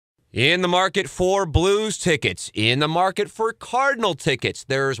In the market for Blues tickets, in the market for Cardinal tickets,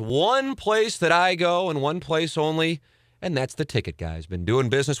 there's one place that I go and one place only, and that's the Ticket Guys. Been doing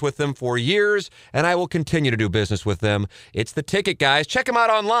business with them for years, and I will continue to do business with them. It's the Ticket Guys. Check them out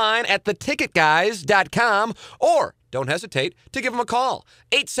online at theticketguys.com, or don't hesitate to give them a call.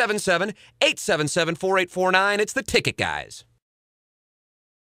 877-877-4849. It's the Ticket Guys.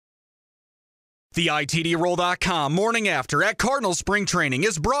 The ITDRoll.com Morning After at Cardinal Spring Training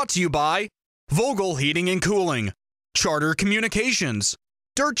is brought to you by Vogel Heating and Cooling, Charter Communications,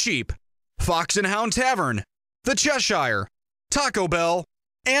 Dirt Cheap, Fox and Hound Tavern, The Cheshire, Taco Bell,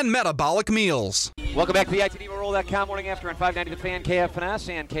 and Metabolic Meals. Welcome back to the ITDRoll.com Morning After on 590 The Fan, KFNS,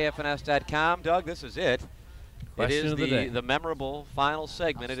 and KFNS.com. Doug, this is it. Question it of the is day. the memorable final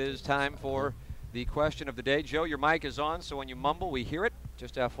segment. It is time for the question of the day. Joe, your mic is on, so when you mumble, we hear it.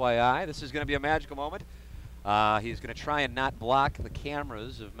 Just FYI, this is going to be a magical moment. He's going to try and not block the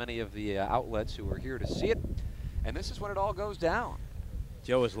cameras of many of the outlets who are here to see it. And this is when it all goes down.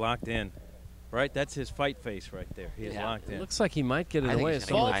 Joe is locked in, right? That's his fight face right there. He is locked in. Looks like he might get in I the think way he's of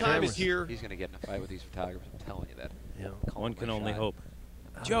gonna some get- of the I know cameras. He's going to get in a fight with these photographers. I'm telling you that. Yeah. One can my only shot. hope.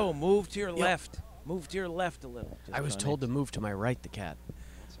 Joe, move to your left. Move to your left a little. Just I was on told it. to move to my right, the cat,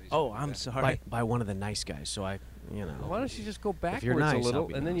 So he's Oh, gonna do I'm that. sorry. by one of the nice guys. So I, you know. Why don't you just go backwards you're nice, a I'll little,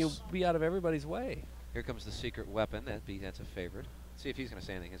 be and then nice. you'll be out of everybody's way? Here comes the secret weapon. That's a favorite. See if he's going to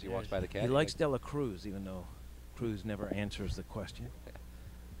say anything as he walks by the cat. He likes Dela Cruz, even though Cruz never answers the question.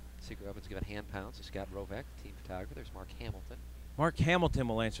 Secret weapons given hand pounds to Scott Rovek, team photographer. There's Mark Hamilton. Mark Hamilton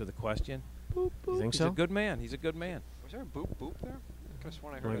will answer the question. Boop, boop. You think He's so? a good man. He's a good man. Was there a boop boop there? I could have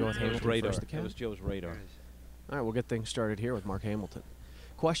sworn I Wanna heard go it. with That was Hamilton radar. first, the That cat? was Joe's There radar. it is. All right, we'll get things started here with Mark Hamilton.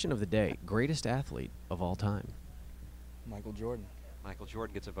 Question of the day: greatest athlete of all time. Michael Jordan. Michael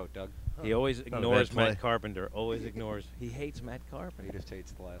Jordan gets a vote, Doug. He always a ignores bad play. Matt Carpenter. Always ignores. He hates Matt He Carpenter. just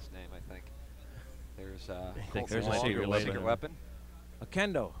hates the last name, I think. There's thinks there's a Long, secret secret weapon. weapon.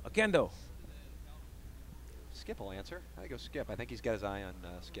 Akendo. Skip will answer. I think go Skip. I think he's got his eye on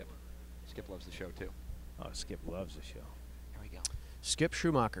Skip. Skip loves the show, too. Oh, Skip loves the show. Here we go. Skip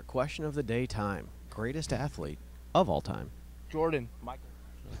Schumacher. Question of the day time: greatest athlete of all time. Jordan. Michael.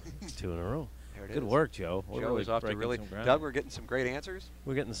 2 in a row. There it Good is. work, Joe. We're Joe really is off to breaking really. some ground. Doug, we're getting some great answers.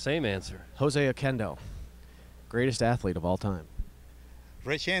 We're getting the same answer. Jose Akendo. Greatest athlete of all time.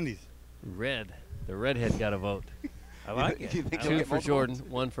 Ray Shandy's. Red. The redhead got a vote. I like You it. think I he'll Two like get for multiple? Jordan,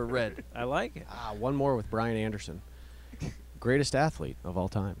 1 for Red. I like it. One more with Brian Anderson. Greatest athlete of all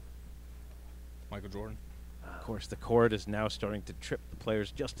time. Michael Jordan. Of course, the cord is now starting to trip the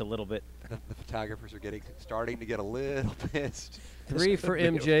players just a little bit. The photographers are starting to get a little pissed. 3 for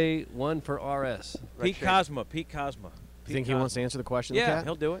MJ, 1 for RS. Pete Shane. Cosma. Pete Cosma. You think he wants to answer the question? Yeah, the cat?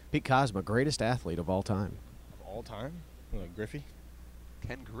 he'll do it. Pete Cosma, greatest athlete of all time. Of all time? Griffey.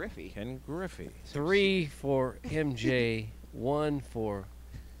 Ken Griffey. Ken Griffey. 3 for MJ, 1 for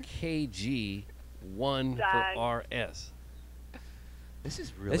KG, 1 for RS. This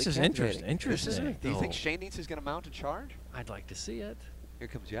is really This is captivating. interesting. This is, do you think No. Shane Neitz is going to mount a charge? I'd like to see it. Here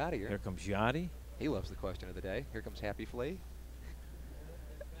comes Yadier. Here comes Yachty. He loves the question of the day. Here comes Happy Flea.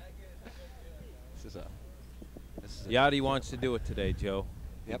 This is a. Yachty wants to do it today, Joe.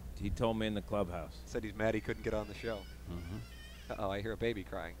 Yep. He told me in the clubhouse. Said he's mad he couldn't get on the show. Uh-oh, I hear a baby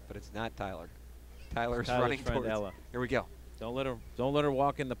crying, but it's not Tyler. Tyler's Tyler's running friend towards. Ella. Here we go. Don't let her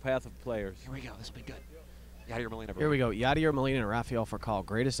walk in the path of players. Here we go. This will be good. Yadier Molina. Here we go. Yadier Molina and Rafael Furcal,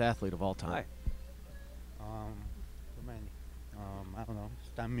 greatest athlete of all time. Hi. I don't know.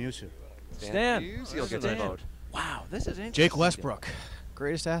 Stan Musier. Stan. Musial gets a Stan. vote. Wow, this is interesting. Jake Westbrook,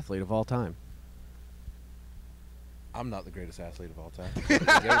 greatest athlete of all time. I'm not the greatest athlete of all time. Is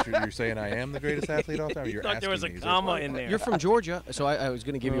that what you're saying I am the greatest athlete of all time? Or you're Thought there was a asking me, is it- comma in there. You're from Georgia, so I was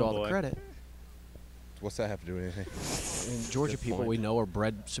going to give you Oh, all boy. the credit. What's that have to do with anything? I mean, Georgia Good people point. we know are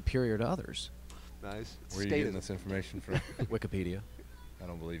bred superior to others. Nice. Where are you getting this information from? Wikipedia. I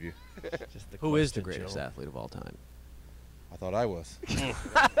don't believe you. Who is the question, greatest Joe. athlete of all time? I thought I was.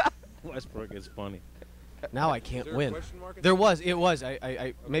 Westbrook is funny. Now I can't win. There was. It was.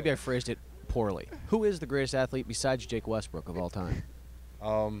 Maybe I phrased it poorly. Who is the greatest athlete besides Jake Westbrook of all time?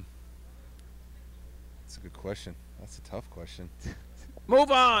 That's a good question. That's a tough question.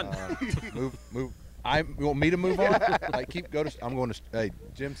 Move on. Move. You want me to move on? I'm going to. Hey,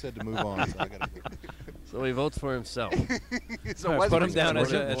 Jim said to move on. So I gotta go. So he votes for himself. So All right, put him Westbrook's down gonna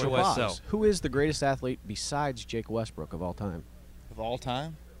as vote. a Or West pause. Cell. Who is the greatest athlete besides Jake Westbrook of all time? Of all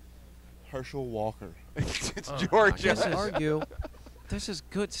time? Herschel Walker. It's Georgia. Just argue. This is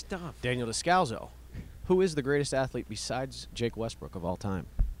good stuff. Daniel Descalzo. Who is the greatest athlete besides Jake Westbrook of all time?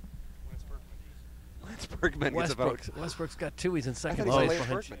 Lance Bergman gets a vote. Westbrook's got 2. He's in I second thought he place said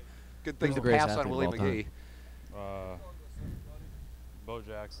Lance behind. Bergman. Good thing Who's to the greatest pass on athlete Willie of all McGee. Bo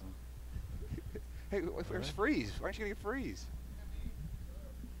Jackson. Hey, where's Freeze? Why aren't you going to get Freeze?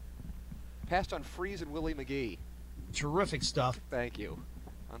 Passed on Freeze and Willie McGee. Terrific stuff. Thank you.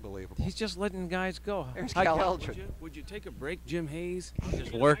 Unbelievable. He's just letting guys go. There's Hi, Cal Cal. Eldred. Would you take a break, Jim Hayes?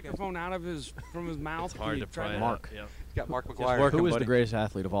 Just Get work. the microphone out of from his mouth. It's hard to try pry Mark. it out. He's got Mark Just McGuire. working, Who is buddy. the greatest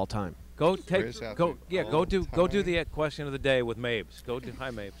athlete of all time? Go take Greatest go athlete yeah of go all do time. the question of the day with Mabes. Hi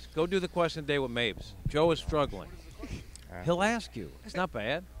Mabes. Go do the question of the day with Mabes. Joe is struggling. He'll ask you. It's not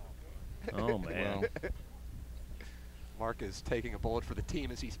bad. Oh man. Mark is taking a bullet for the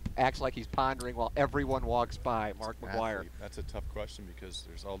team as he acts like he's pondering while everyone walks by. Mark McGuire. Athlete. That's a tough question because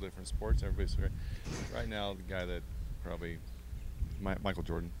there's all different sports. Everybody's right now. The guy that probably Michael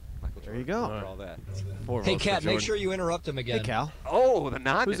Jordan. Michael There you Jordan, go. For all that. 4 Hey, votes for Cat, make Jordan. sure you interrupt him again. Hey, Cal. Oh, the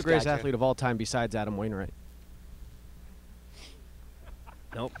non. Who's the greatest athlete of all time besides Adam Wainwright?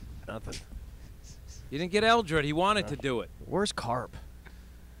 Nope, nothing. You didn't get Eldred. He wanted to do it. Where's Carp?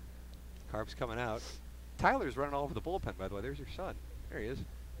 Carp's coming out. Tyler's running all over the bullpen, by the way. There's your son. There he is.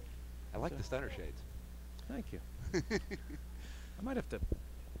 I like the stunner shades. Thank you. I might have to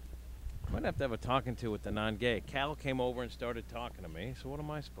have a talking to with the non-gay. Cal came over and started talking to me. So what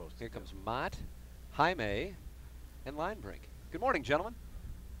am I supposed to Here do? comes Mott, Jaime, and Linebrink. Good morning, gentlemen.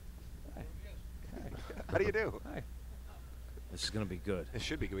 Hi. How do you do? Hi. This is going to be good. It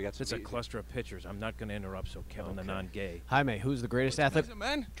should be good. We got some. It's a cluster of pitchers. I'm not going to interrupt, so Kevin, the non-gay. Jaime, who's the greatest athlete? Listen,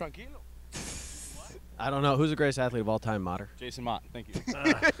 man, tranquilo. I don't know. Who's the greatest athlete of all time, Motter? Jason Mott. Thank you.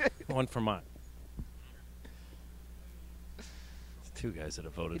 One for Mott. It's 2 guys that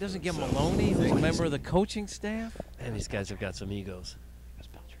have voted. He doesn't for get themselves. Maloney, who's a member of the coaching staff. And these guys have got some egos. That's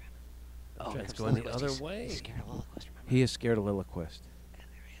Beltran. Oh, it's comes going the Lillquist. other way. He's scared of Lillquist, remember? He is scared of Lillquist. And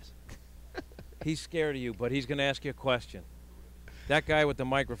there he is. He's scared of you, but he's going to ask you a question. That guy with the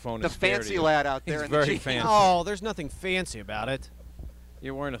microphone The is scared fancy of you. lad out there He's in the very jeans. fancy. Oh, there's nothing fancy about it.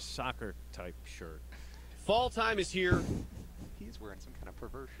 You're wearing a soccer type shirt. Fall time is here. He's wearing some kind of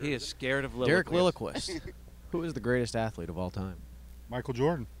perverse shirt. He is scared of Lillquist. Derek Lillquist. Who is the greatest athlete of all time? Michael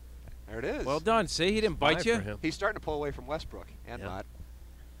Jordan. There it is. Well done. See, he didn't bite 5 you. for him. He's starting to pull away from Westbrook and Yep. Mott.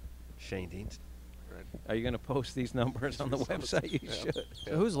 Shane Deans. Are you going to post these numbers on the website? You Yeah. should.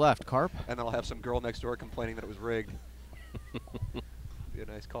 So who's left? Carp? And then I'll have some girl next door complaining that it was rigged. Be a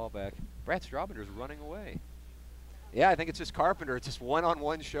nice callback. Brad Straubender's running away. Yeah, I think it's just Carpenter. It's just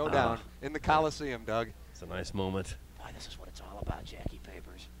one-on-one showdown in the Coliseum, Doug. It's a nice moment. Boy, this is what it's all about, Jackie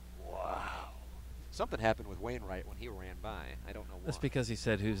Papers. Wow. Something happened with Wainwright when he ran by. I don't know why. That's because he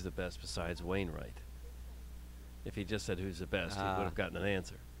said who's the best besides Wainwright. If he just said who's the best, he would have gotten an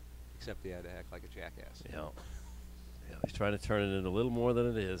answer. Except he had to act like a jackass. Yeah. Yeah, he's trying to turn it into a little more than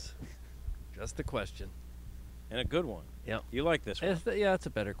it is. Just a question. And a good one. Yeah. You like this one. Yeah, it's a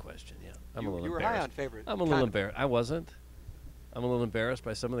better question. Yeah. I'm a little You were embarrassed. high on favorite. I'm a little embarrassed. I wasn't. I'm a little embarrassed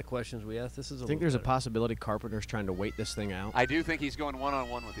by some of the questions we asked. This is a I think little there's a better. possibility Carpenter's trying to wait this thing out. I do think he's going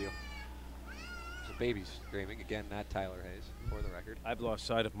one-on-one with you. There's a baby screaming. Again, not Tyler Hayes, for the record. I've lost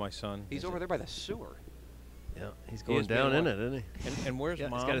sight of my son. He's over there by the sewer. Yeah, he's He going has been down in one- it, isn't he? And where's Yeah,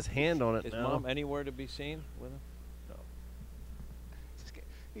 Mom? he's got his hand on it Is now. Mom anywhere to be seen with him? No.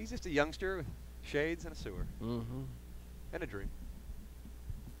 He's just a youngster with shades and a sewer. Mm-hmm. And a dream.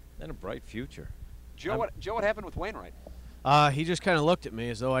 And a bright future. Joe, what happened with Wainwright? He just kind of looked at me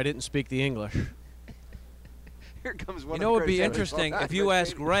as though I didn't speak the English. Here comes one You of know, the it would be greatest athletes of all interesting time, if you Red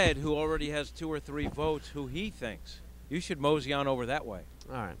ask Shady. Red, who already has 2 or 3 votes, who he thinks. You should mosey on over that way.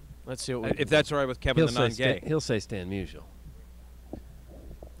 All right, let's see what we can If that's all right with Kevin the non-gay. He'll say Stan Musial.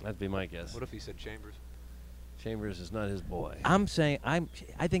 That'd be my guess. What if he said Chambers? Chambers is not his boy.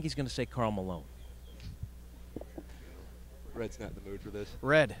 I think he's going to say Karl Malone. Red's not in the mood for this.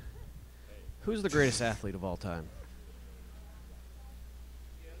 Red, who's the greatest athlete of all time?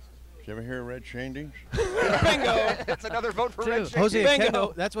 Did you ever hear of Red Shane? Bingo! That's another vote for Red Shady. Jose Bingo.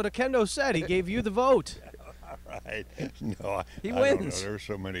 Akendo, that's what Akendo said. He gave you the vote. Right. No, He I don't know. wins. There's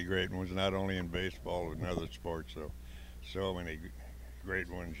so many great ones, not only in baseball but in other sports. So many great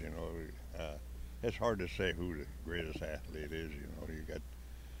ones. You know, it's hard to say who the greatest athlete is. You know, you got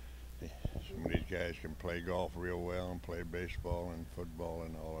some of these guys can play golf real well and play baseball and football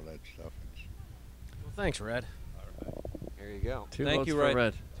and all of that stuff. Well, thanks, Red. There you go. 2 Thank votes you, for Red.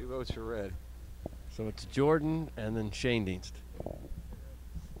 Red. 2 votes for Red. So it's Jordan and then Shane Dienst.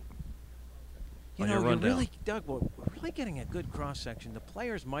 You On know, your you're rundown. really, Doug, we're really getting a good cross-section. The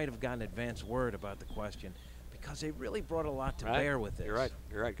players might have gotten advance word about the question because they really brought a lot to Right. bear with this. You're right.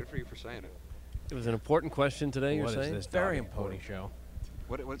 You're right. Good for you for saying it. It was an important question today, you're What is saying? this Very dog and pony important. show?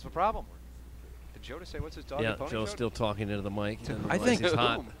 What's the problem? Did Joe just say what's his dog Yeah, and pony Joe's show? still talking into the mic. and I realizes think- he's To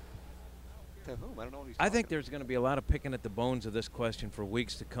hot. whom? To whom? I don't know what he's I talking think there's going to be a lot of picking at the bones of this question for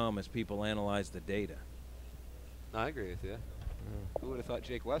weeks to come as people analyze the data. I agree with you. Who would have thought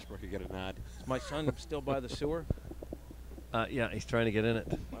Jake Westbrook could get a nod? Is my son still by the sewer? Yeah, he's trying to get in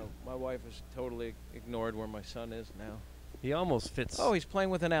it. My wife has totally ignored where my son is now. He almost fits. Oh, he's playing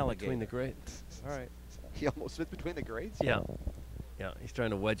with an alligator. Between the grates. All right. He almost fits between the grates? Yeah. Yeah, he's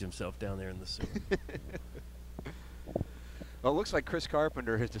trying to wedge himself down there in the sewer. Well, it looks like Chris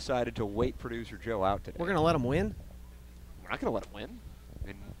Carpenter has decided to wait producer Joe out today. We're going to let him win? We're not going to let him win. I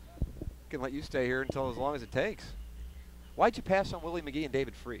mean, we can let you stay here until as long as it takes. Why'd you pass on Willie McGee and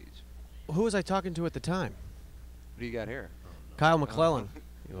David Freese? Who was I talking to at the time? What do you got here? Kyle McClellan.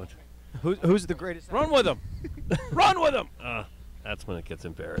 Who's the greatest? Run with him. Run with him. That's when it gets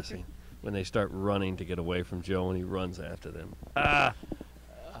embarrassing. When they start running to get away from Joe and he runs after them.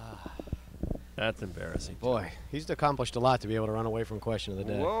 That's embarrassing. Boy, he's accomplished a lot to be able to run away from question of the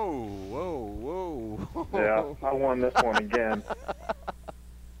day. Whoa, whoa, whoa. Yeah, I won this one again.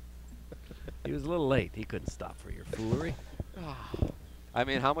 He was a little late. He couldn't stop for your foolery. I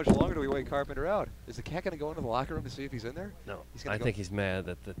mean, how much longer do we wait Carpenter out? Is the cat going to go into the locker room to see if he's in there? No. I think he's mad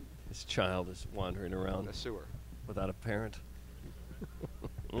that his child is wandering around the sewer without a parent.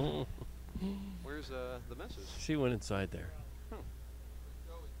 Where's the missus? She went inside there.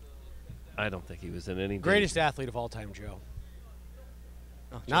 I don't think he was in any Greatest danger. athlete of all time, Joe.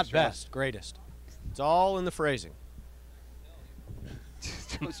 Oh, Not Strauss. best, greatest. It's all in the phrasing.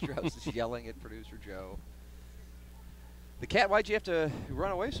 Joe Strauss is yelling at producer Joe. The cat, why'd you have to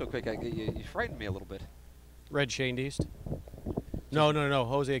run away so quick? You frightened me a little bit. Red Shane East. No.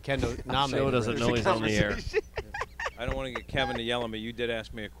 Jose Akendo nominated. Joe doesn't know he's on the air. I don't want to get Kevin to yell at me. You did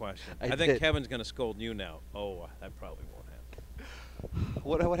ask me a question. I think did. Kevin's going to scold you now. Oh, that probably won't happen.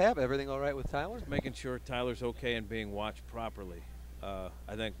 What happened? Everything all right with Tyler? Making sure Tyler's okay and being watched properly.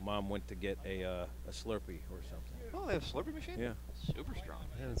 I think Mom went to get a Slurpee or something. Oh, they have a Slurpee machine? Yeah. Super strong.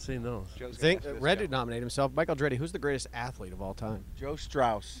 I haven't seen those. Joe's gonna Think ask this Red guy. did nominate himself. Michael Andretti, who's the greatest athlete of all time? Joe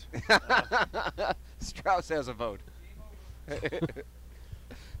Strauss. Strauss has a vote.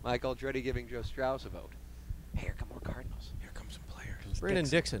 Michael Andretti giving Joe Strauss a vote. Hey, here come more Cardinals. Here comes some players. Brandon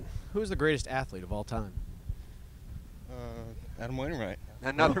Dixon. Who's the greatest athlete of all time? Adam Wainwright.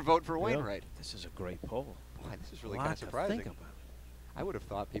 Another vote for Wainwright. This is a great poll. Boy, this is really A kind lot of to surprising. think about. I would have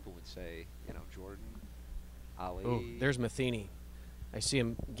thought people would say, Jordan, Ali. Oh, there's Matheny. I see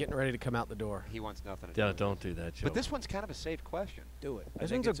him getting ready to come out the door. He wants nothing to do Yeah, with it. don't do that, Joe. But this one's kind of a safe question. Do it.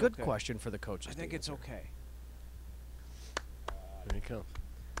 This one's a good question for the coaches. I think it's okay. There he comes.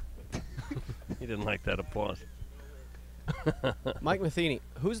 He didn't like that applause. Mike Matheny,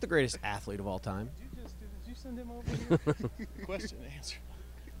 who's the greatest athlete of all time? Did you send him over here? Question and answer.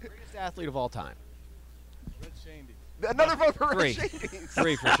 Greatest athlete of all time. Red Shandy. Another vote for Three. Red Shades.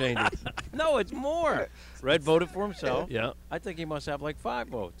 3 for Shandy. No, it's more. Red voted for himself. Yeah. I think he must have like 5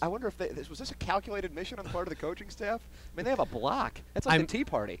 votes. I wonder if was this a calculated mission on the part of the coaching staff? I mean, they have a block. That's like the Tea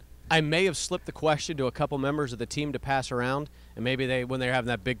Party. I may have slipped the question to a couple members of the team to pass around, and maybe when they're having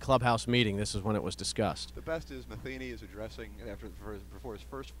that big clubhouse meeting, this is when it was discussed. The best is Matheny is addressing before his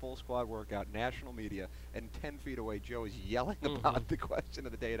first full squad workout, national media, and 10 feet away, Joe is yelling about the question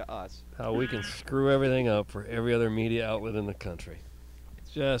of the day to us. How we can screw everything up for every other media outlet in the country.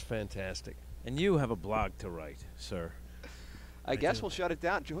 It's just fantastic. And you have a blog to write, sir. I guess we'll shut it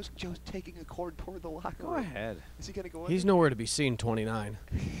down. Joe's taking a cord toward the locker Go room. ahead. Is he going to go in? He's nowhere to be seen, 29.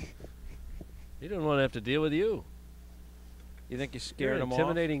 He didn't want to have to deal with you. You think you You're scared an him off?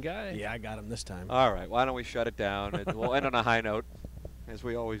 intimidating guy. Yeah, I got him this time. All right, why don't we shut it down? We'll end on a high note, as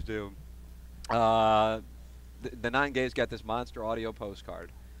we always do. The Nine Gay's got this monster audio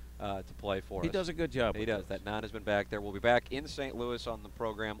postcard to play for us. He does a good job. He does. That Nine has been back there. We'll be back in St. Louis on the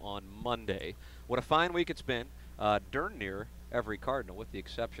program on Monday. What a fine week it's been. Darn near every Cardinal, with the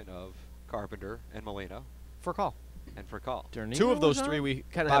exception of Carpenter and Molina. For call. And for call. Two of those three we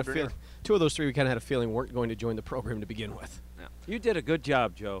kind of had a feeling. Two of those three we kind of had a feeling weren't going to join the program to begin with. Yeah. You did a good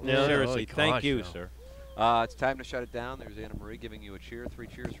job, Joe. Yeah, Seriously, gosh, thank you, no. sir. It's time to shut it down. There's Anna Marie giving you a cheer. 3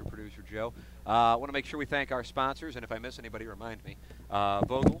 cheers for producer Joe. I want to make sure we thank our sponsors, and if I miss anybody, remind me.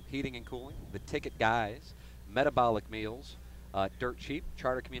 Vogel, Heating and Cooling, The Ticket Guys, Metabolic Meals, Dirt Cheap,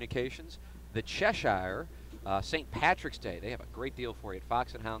 Charter Communications, The Cheshire, St. Patrick's Day. They have a great deal for you at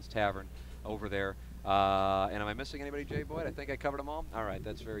Fox and Hounds Tavern over there. And am I missing anybody, Jay Boyd? I think I covered them all. All right,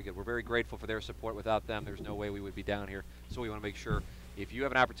 that's very good. We're very grateful for their support. Without them, there's no way we would be down here. So we want to make sure if you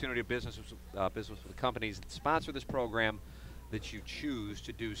have an opportunity of business with the companies that sponsor this program, that you choose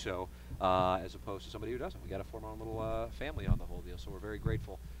to do so, as opposed to somebody who doesn't. We got to form our own little family on the whole deal. So we're very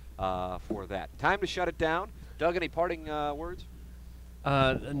grateful for that. Time to shut it down. Doug, any parting words?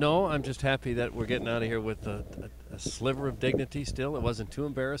 No, I'm just happy that we're getting out of here with a sliver of dignity still. It wasn't too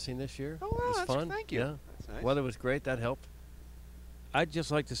embarrassing this year. Oh, wow, it was that's- fun. thank you. Yeah. That's nice. Weather was great. That helped. I'd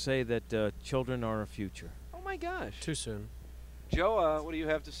just like to say that children are our future. Oh my gosh. Too soon. Joe, what do you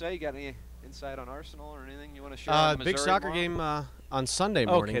have to say? You got any insight on Arsenal or anything you want to share? on the Big Missouri soccer tomorrow? game on Sunday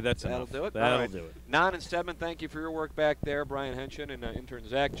morning. Okay, that's That'll enough. do it. That'll All right. do it. Non and Stedman, thank you for your work back there. Brian Henshin and intern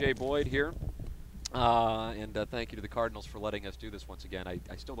Zach J. Boyd here. And thank you to the Cardinals for letting us do this once again. I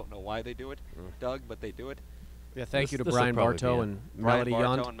still don't know why they do it, Doug, but they do it. Yeah, thank you to This'll Brian probably Bartow be it. and Brian Melody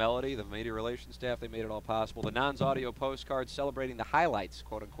Bartow Yond. and Melody, the media relations staff, they made it all possible. The Nons audio postcard celebrating the highlights,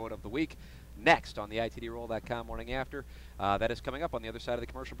 quote unquote, of the week. Next on the ITDRoll.com morning after. That is coming up on the other side of the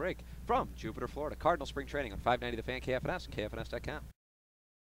commercial break from Jupiter, Florida. Cardinal spring training on 590 The Fan, KFNS, and KFNS.com.